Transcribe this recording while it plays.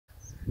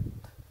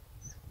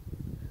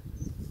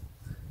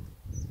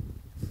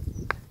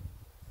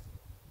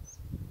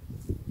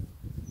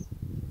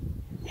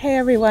Hey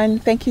everyone,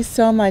 thank you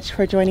so much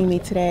for joining me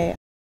today.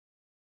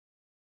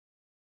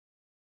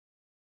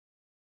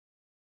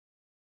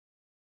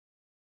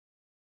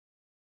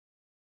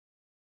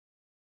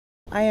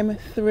 I am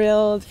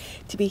thrilled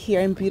to be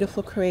here in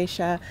beautiful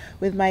Croatia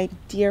with my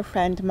dear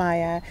friend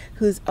Maja,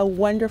 who's a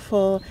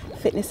wonderful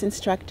fitness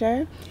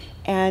instructor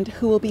and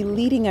who will be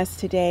leading us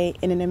today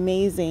in an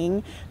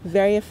amazing,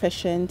 very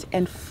efficient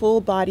and full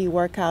body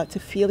workout to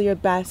feel your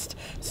best,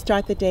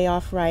 start the day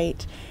off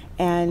right,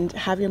 and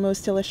have your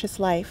most delicious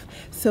life.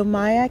 So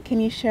Maja, can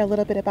you share a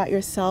little bit about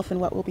yourself and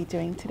what we'll be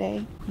doing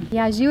today?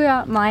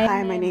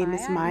 Hi, my name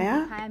is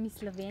Maja. I'm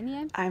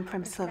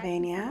from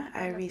Slovenia.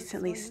 I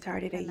recently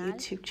started a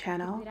YouTube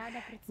channel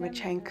in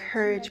which I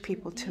encourage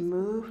people to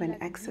move and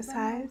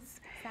exercise.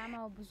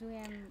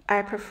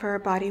 I prefer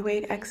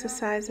bodyweight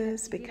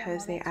exercises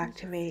because they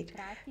activate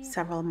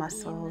several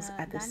muscles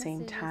at the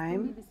same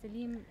time.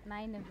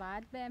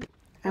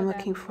 I'm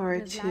looking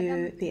forward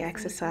to the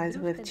exercise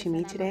with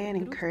Tumi today and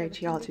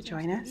encourage you all to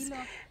join us.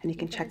 And you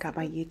can check out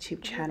my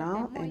YouTube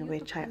channel in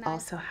which I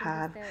also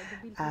have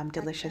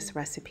delicious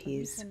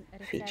recipes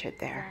featured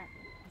there.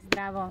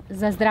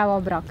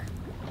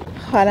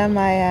 Hola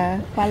Maja.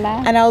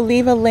 Hola. And I'll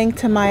leave a link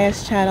to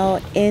Maja's channel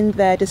in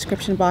the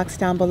description box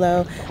down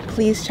below.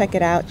 Please check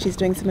it out. She's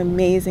doing some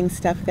amazing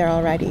stuff there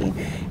already.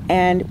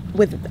 And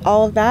with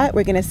all of that,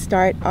 we're going to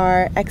start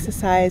our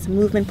exercise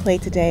movement play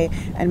today,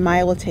 and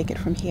Maja will take it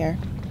from here.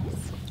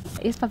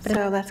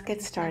 So let's get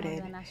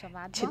started.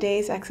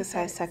 Today's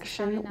exercise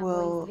section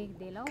will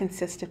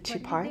consist of two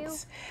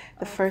parts.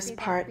 The first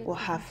part will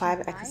have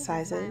 5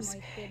 exercises,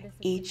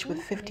 each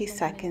with 50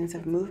 seconds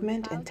of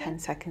movement and 10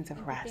 seconds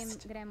of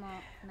rest.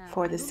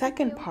 For the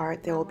second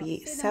part, there will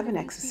be 7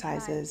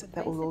 exercises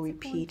that we will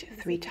repeat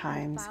 3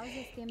 times,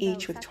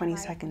 each with 20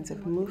 seconds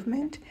of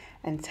movement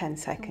and 10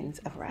 seconds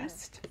of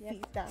rest.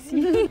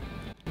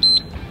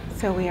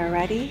 So we are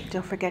ready.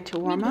 Don't forget to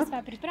warm up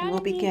and we'll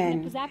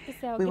begin.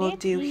 We will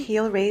do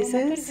heel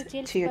raises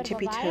to your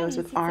tippy toes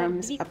with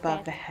arms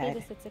above the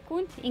head.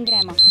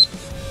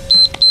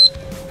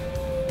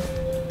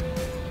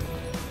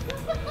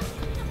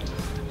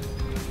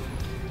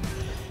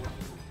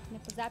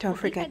 Don't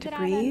forget to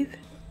breathe.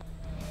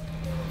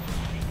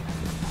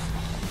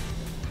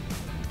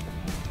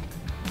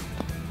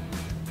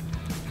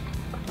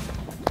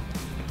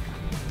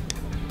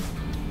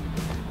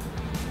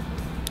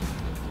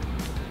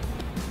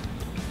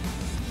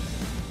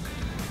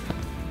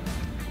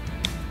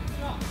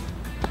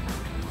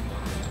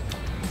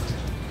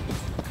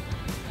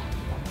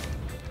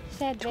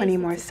 Še 20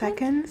 more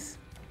seconds.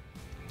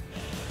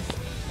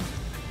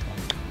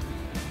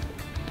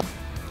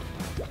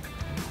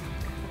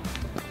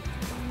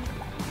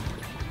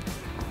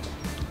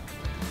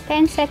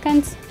 Ten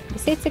seconds,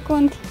 10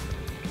 sekund.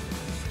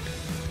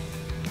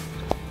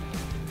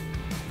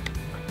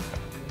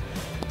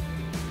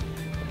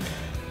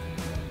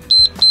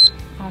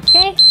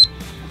 Okay.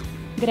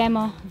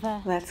 Gremo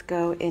v... Let's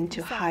go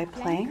into high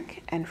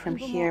plank, and from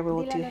here we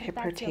will do hip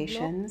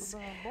rotations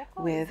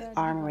with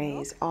arm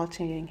raise,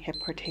 alternating hip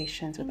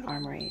rotations with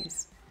arm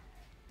raise.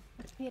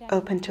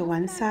 Open to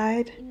one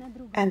side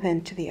and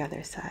then to the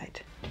other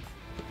side.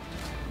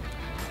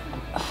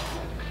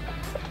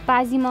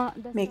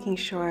 Making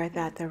sure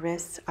that the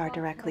wrists are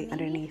directly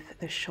underneath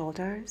the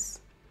shoulders.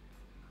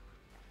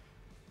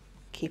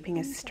 Keeping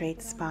a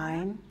straight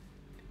spine.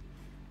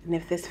 And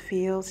if this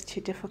feels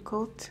too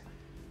difficult,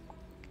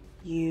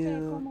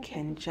 you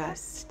can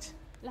just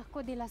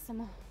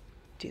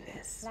do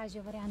this.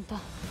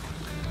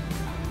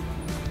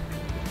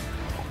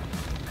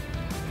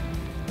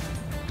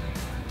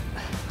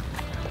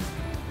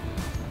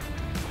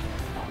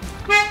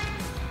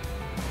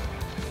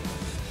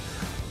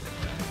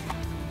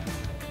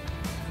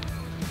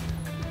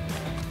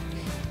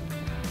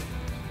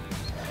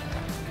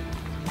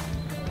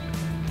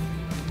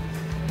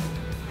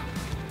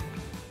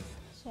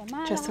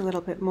 Just a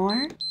little bit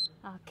more.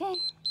 Okay.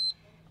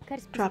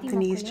 Drop the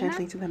knees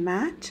gently to the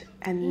mat,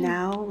 and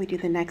now we do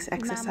the next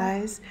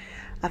exercise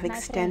of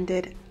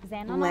extended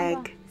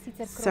leg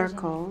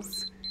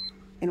circles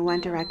in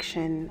one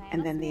direction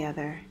and then the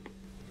other.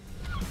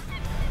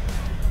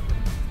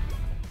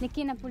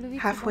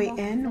 Halfway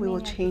in, we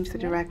will change the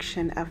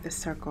direction of the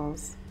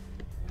circles.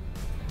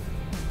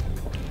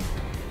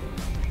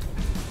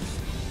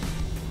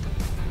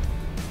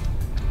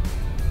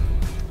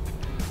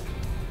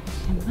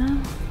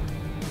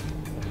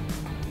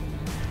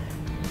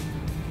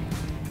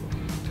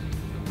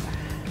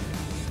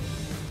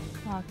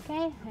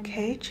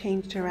 Okay,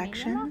 change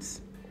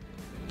directions.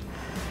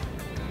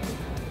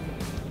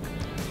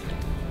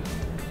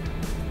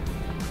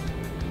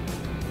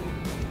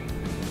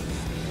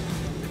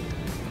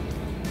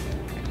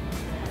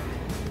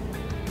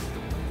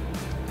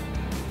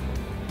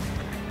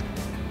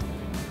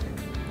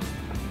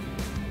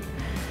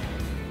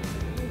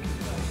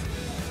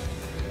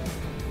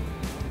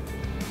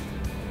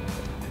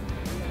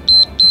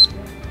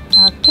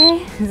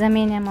 Okay,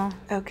 zamieniamo.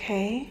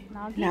 Okay,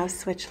 now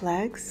switch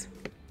legs.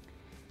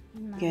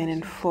 Again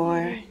in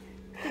 4,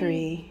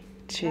 3,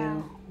 2,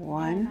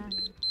 1.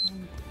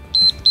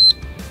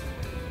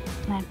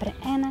 Najprej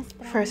ena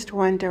stran. First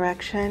one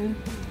direction.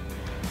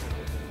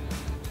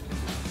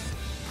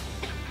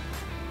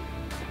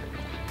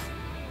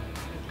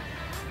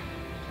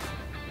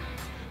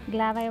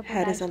 Glava je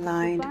Head is podaljška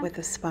aligned kupa. with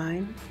the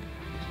spine.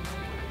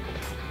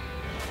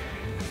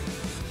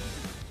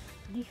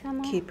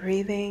 Dihamo. Keep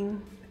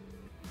breathing.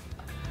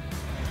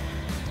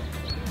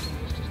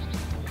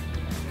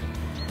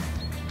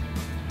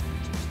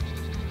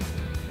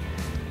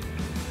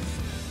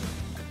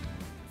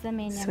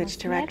 Zamenjamo Switch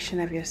smer. direction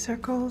of your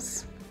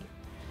circles.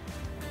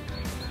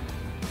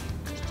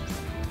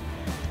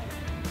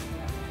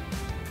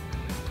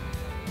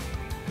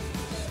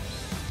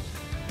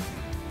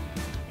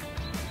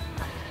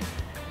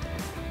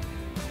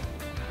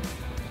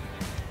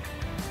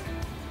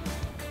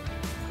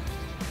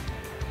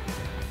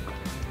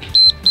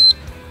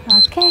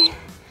 Okay.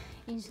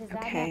 In še zadnja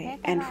Okay,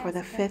 peta and vaja for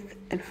the se fifth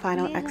and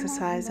final ležemo in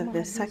exercise of bomo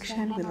this naredili še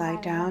section, we eno lie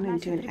vajo down za and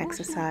naše do an trebušne.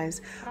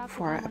 exercise Roke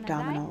for damo nazaj,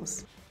 abdominals.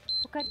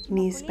 pokrčimo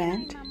Knees kolena,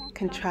 bent, imamo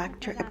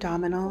contract your prosto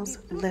abdominals,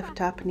 povezo.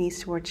 lift up knees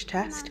towards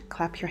chest,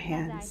 clap your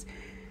hands.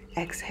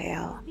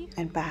 Exhale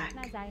and back,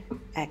 Nazaj.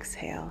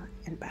 exhale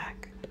and back.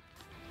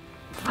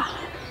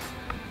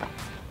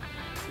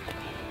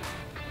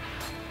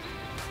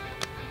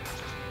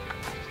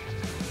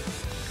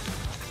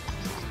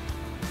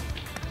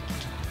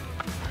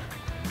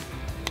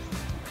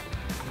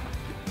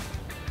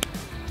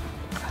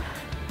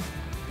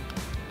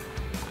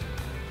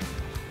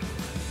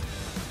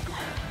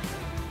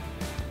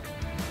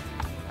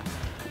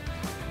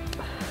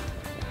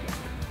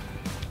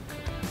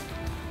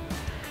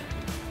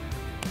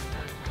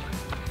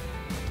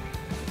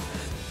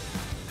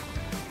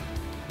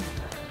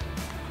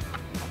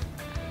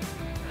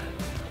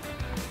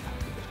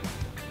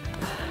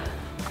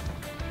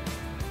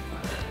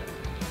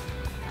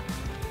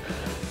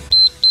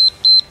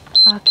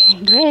 Okay,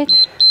 great.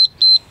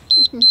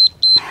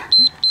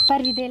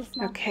 Prvi del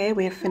smo. Okay,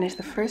 we have finished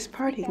the first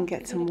part. You can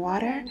get some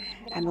water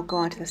and we'll go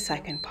on to the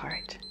second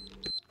part.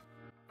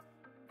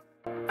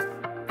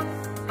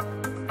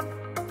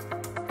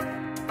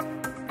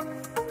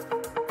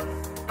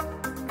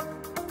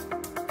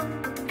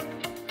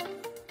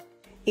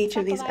 Each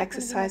of these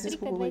exercises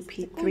will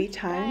repeat 3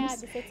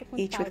 times,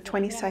 each with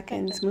 20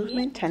 seconds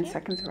movement, 10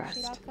 seconds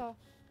rest.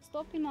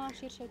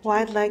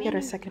 Wide-legged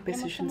or second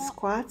position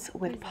squats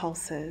with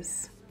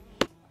pulses.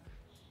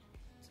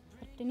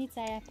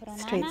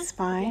 Straight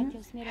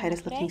spine, head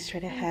is looking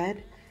straight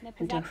ahead,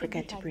 and don't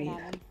forget to breathe.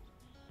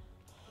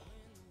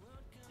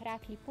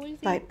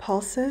 Light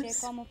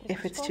pulses.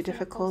 If it's too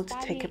difficult,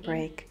 take a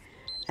break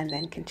and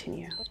then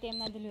continue.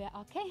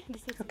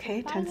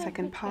 Okay,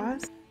 10-second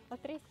pause.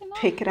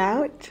 Take it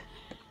out.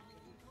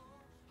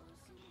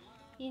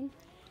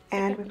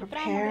 And we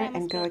prepare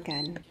and go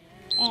again.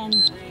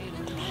 And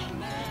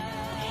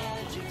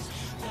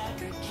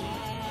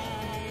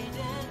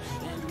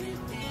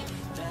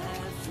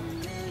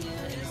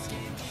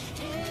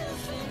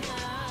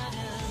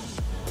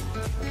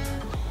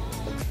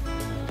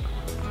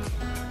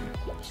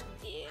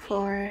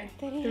Four,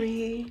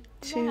 3,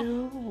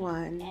 2,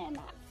 1.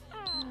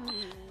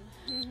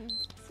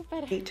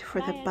 super. Wait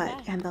for the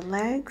butt and the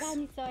legs.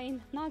 Zadnjico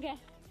in noge.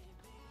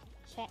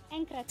 Še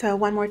enkrat. So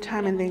one more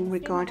time and then we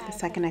go on to the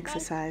second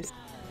exercise.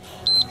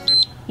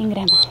 In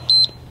gremo.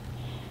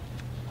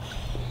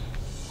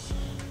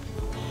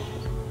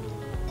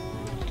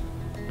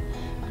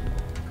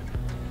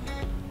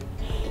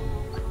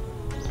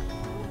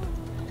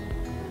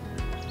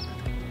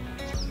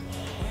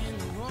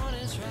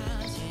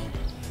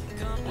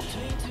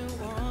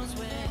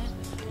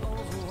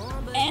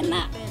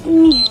 Ena,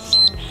 nič.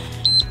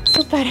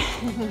 Super.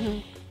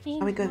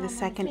 Now we go to the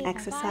second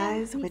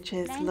exercise, which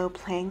is low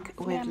plank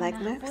with leg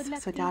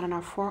lifts. So down on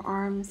our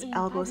forearms,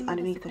 elbows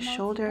underneath the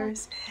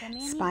shoulders,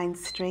 spine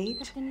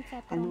straight,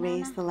 and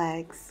raise the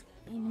legs.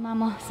 In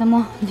imamo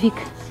samo dvig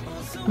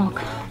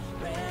nog.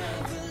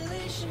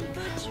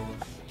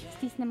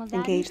 Stisnemo zadnjico,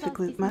 Engage the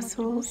glute stisnemo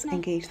muscles, trebušne.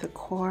 engage the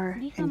core,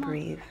 and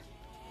breathe.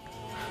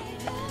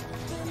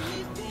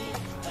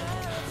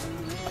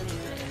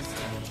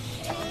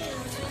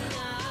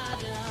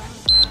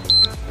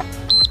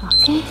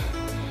 Okay.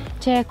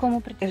 Če je komu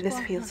If pretežko, this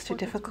feels too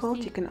difficult,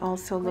 you can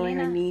also lower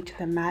your knee to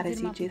the mat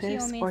as you do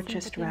this, or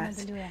just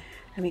rest.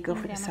 And we go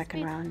for the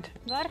second round.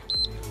 Gor.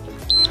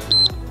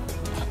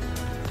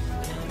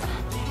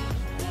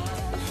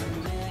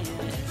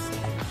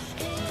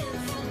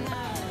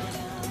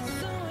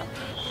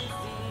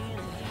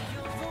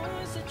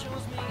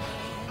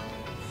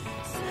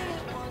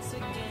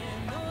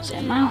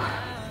 Še malo.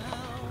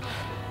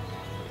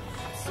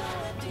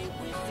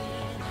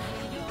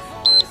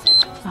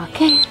 Ok,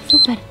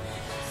 super.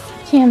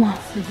 Začnemo.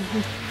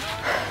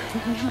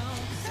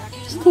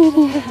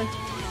 4.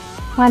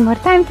 One more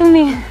time to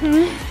me.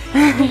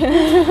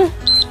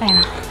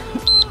 Eno.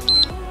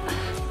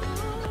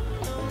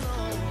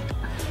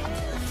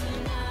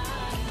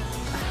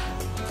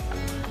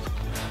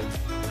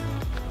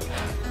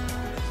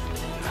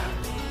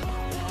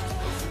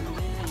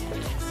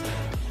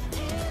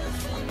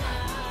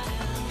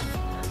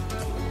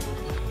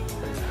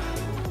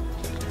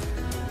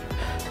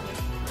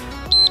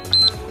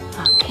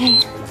 Okay.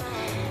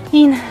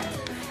 In.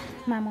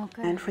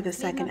 And for the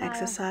second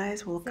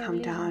exercise, we'll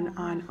come down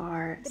on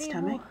our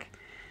stomach.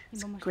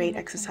 It's a great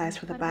exercise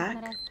for the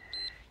back.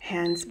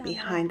 Hands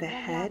behind the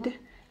head,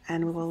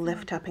 and we will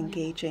lift up,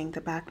 engaging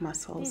the back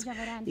muscles.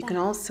 You can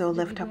also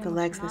lift up the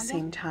legs at the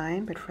same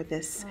time, but for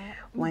this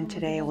one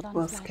today,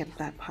 we'll skip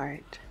that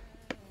part.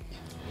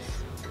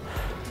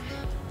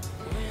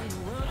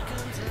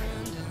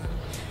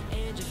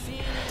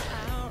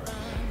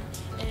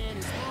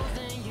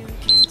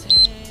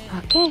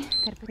 Okay.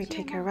 We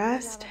take a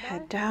rest,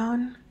 head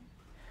down,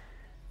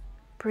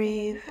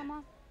 breathe,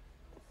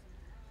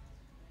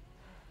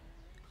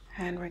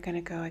 and we're going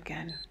to go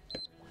again.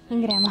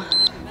 Gremo.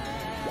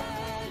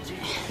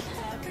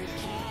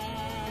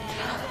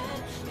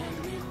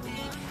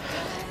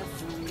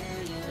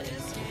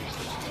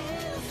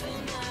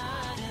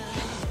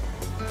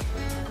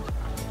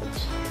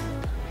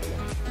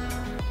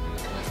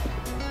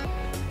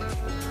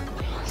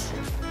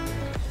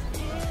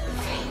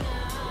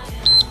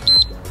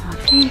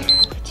 Okay,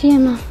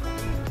 facciamo.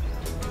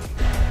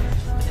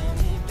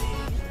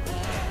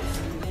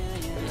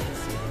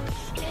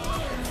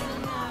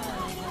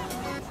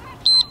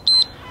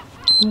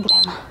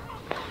 Gremo.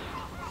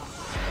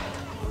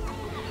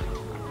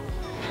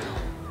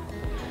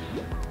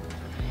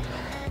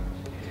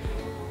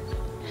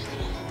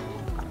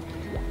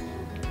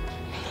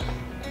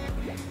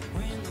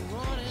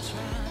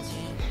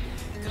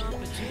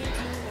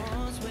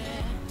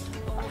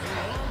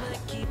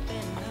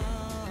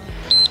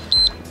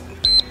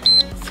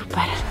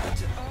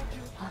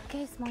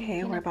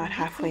 Okay, we're about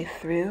halfway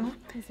through.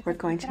 We're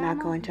going to now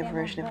go into a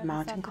version of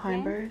mountain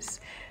climbers.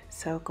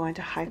 So go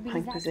into high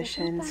plank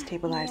position,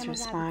 stabilize your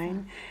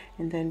spine,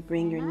 and then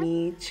bring your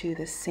knee to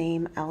the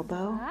same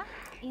elbow,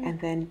 and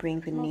then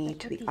bring the knee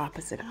to the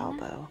opposite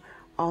elbow,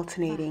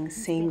 alternating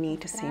same knee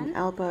to same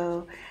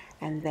elbow,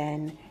 and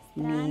then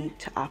knee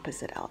to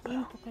opposite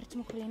elbow.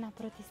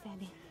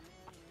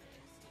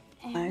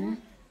 1,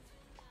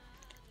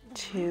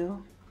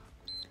 2,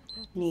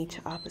 knee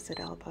to opposite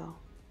elbow.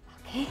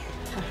 Okay.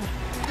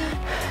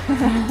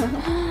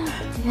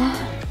 Yeah.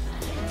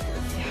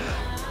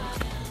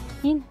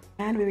 In.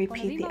 And we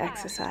repeat the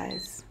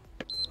exercise.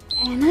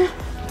 Ena,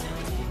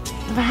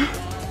 dva,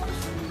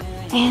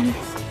 en,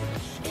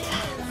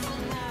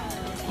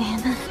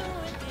 ena,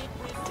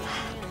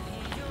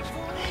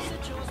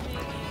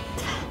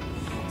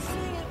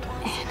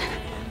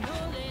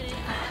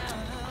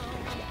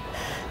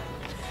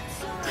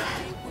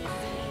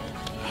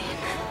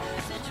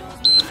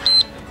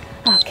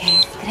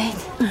 okay, great.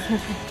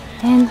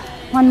 And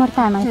one more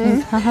time, I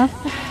think.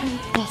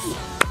 Yes.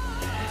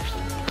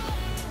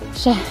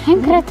 Še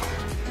enkrat.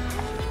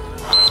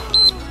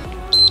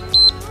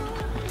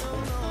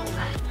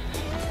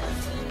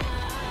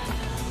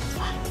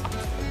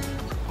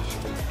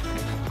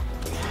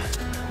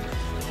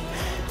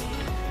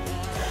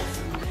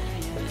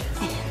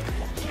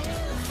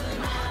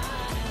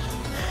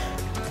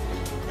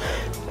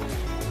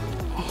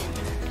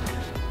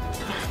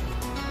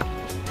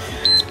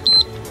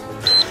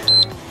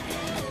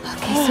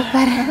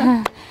 Super.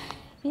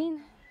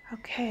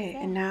 Okay,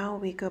 and now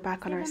we go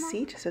back on our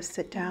seat, so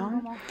sit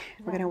down.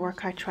 We're going to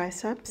work our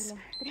triceps,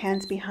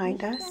 hands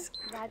behind us.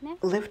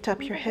 Lift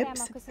up your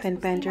hips, then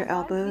bend your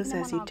elbows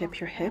as you dip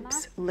your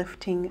hips,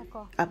 lifting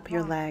up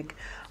your leg.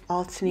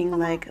 Alternating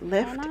leg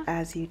lift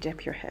as you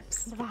dip your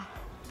hips.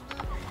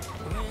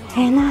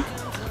 Ena,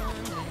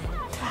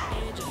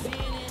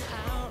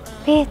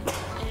 pet,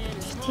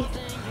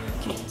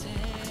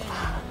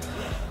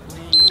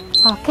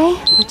 okay,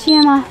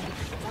 počijemo.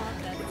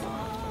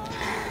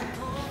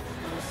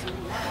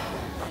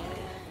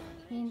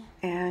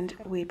 And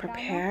we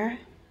prepare,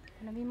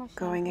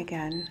 going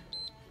again.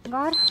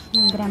 Gor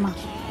in gremo.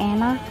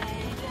 Ena,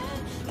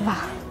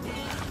 dva.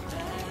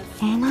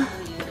 Ena,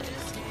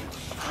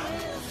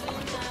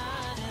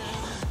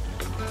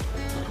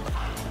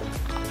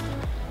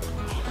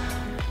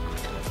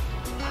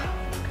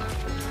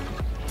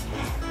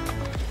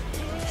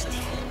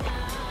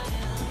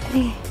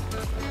 tri.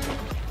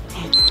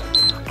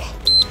 Okay.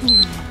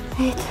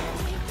 5.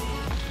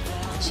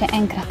 Še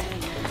enkrat.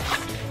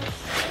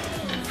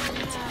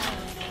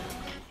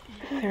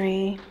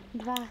 3,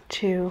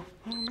 2,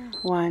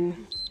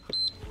 1.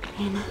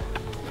 Ena.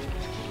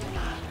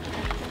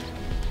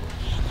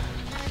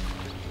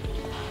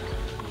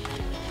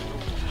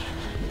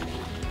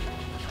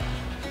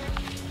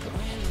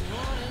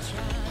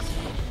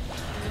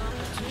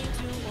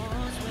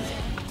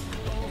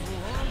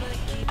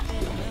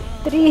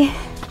 Tri,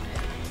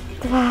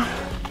 dva,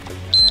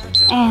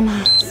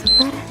 ena.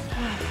 Super.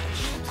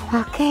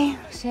 Okay.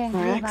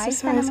 More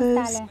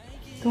exercises.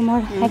 2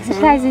 more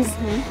exercises.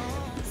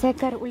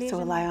 So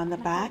lie on the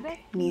back,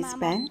 knees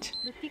bent,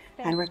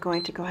 and we're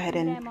going to go ahead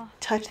and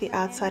touch the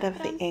outside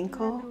of the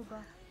ankle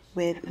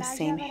with the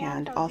same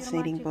hand,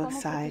 alternating both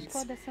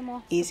sides.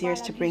 Easier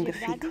is to bring the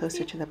feet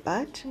closer to the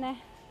butt.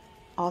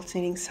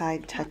 Alternating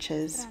side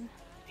touches,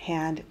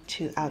 hand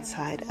to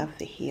outside of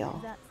the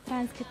heel.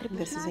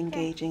 This is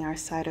engaging our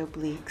side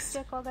obliques.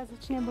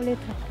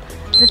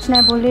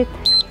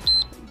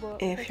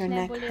 If your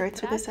neck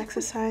hurts with this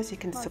exercise, you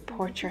can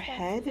support your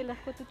head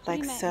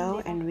like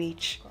so and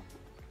reach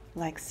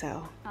like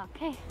so.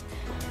 Okay.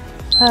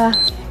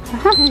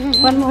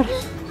 One more.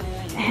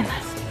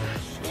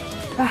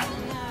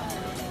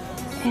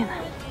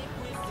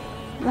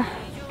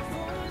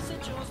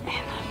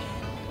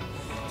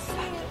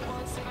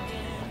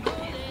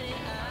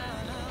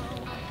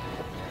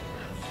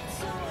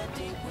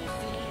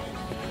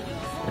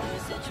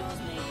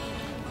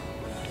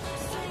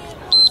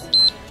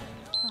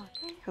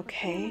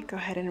 Okay, go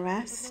ahead and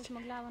rest.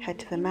 Head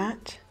to the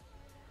mat,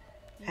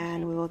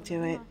 and we will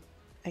do it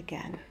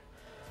again.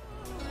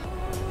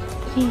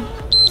 3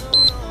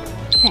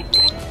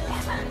 seconds.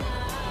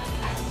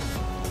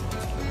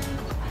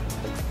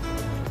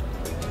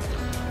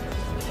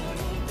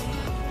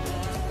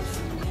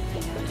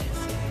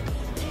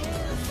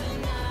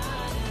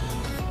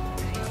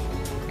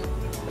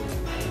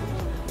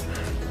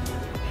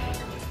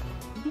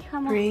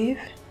 Breathe.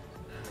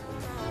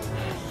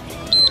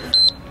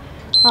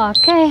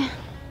 Okay.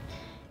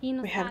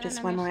 We have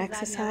just one more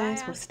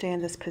exercise. We'll stay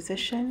in this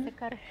position,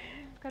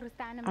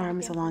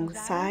 arms along the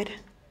side,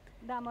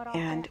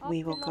 and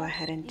we will go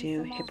ahead and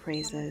do hip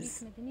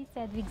raises.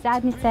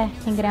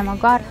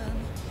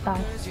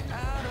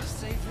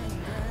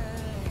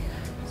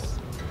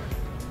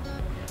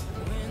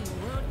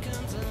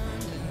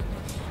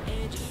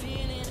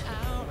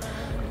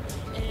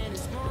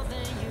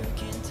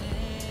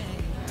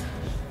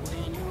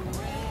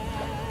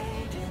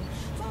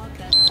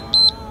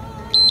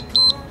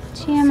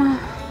 Emma.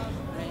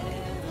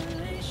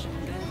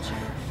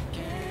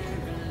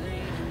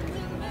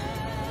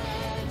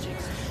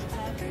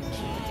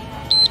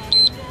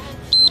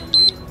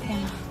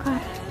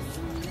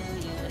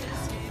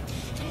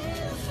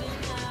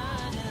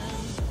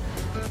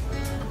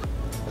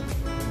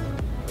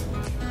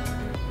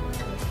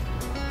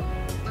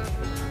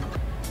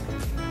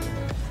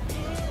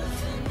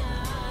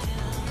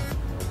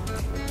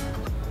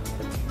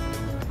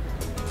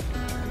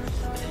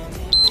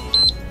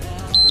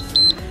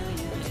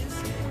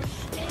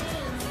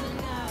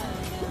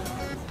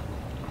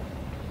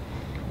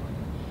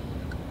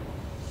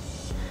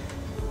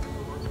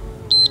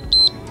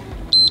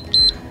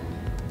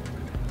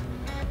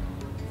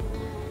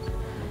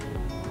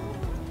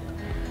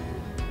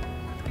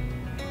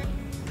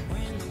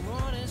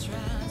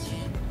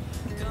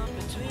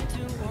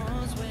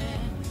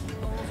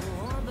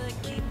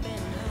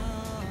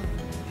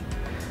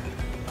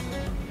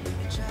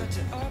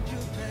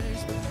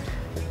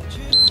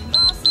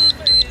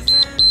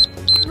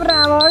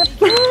 Bravo!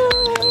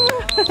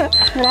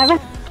 Bravo.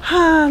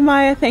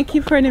 Maja, thank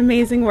you for an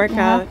amazing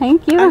workout. Yeah,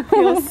 thank you. I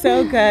feel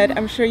so good.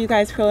 I'm sure you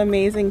guys feel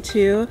amazing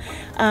too.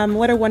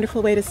 What a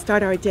wonderful way to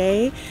start our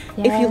day.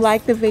 Yes. If you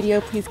like the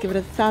video, please give it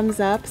a thumbs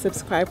up,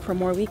 subscribe for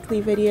more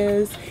weekly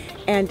videos,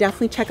 and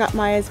definitely check out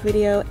Maja's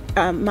video,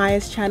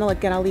 Maja's channel.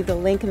 Again, I'll leave the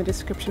link in the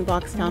description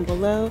box down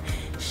below.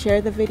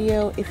 Share the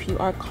video if you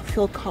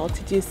feel called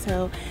to do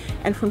so.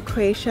 And from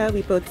Croatia,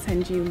 we both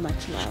send you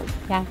much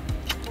love. Yeah.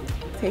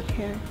 Take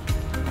care.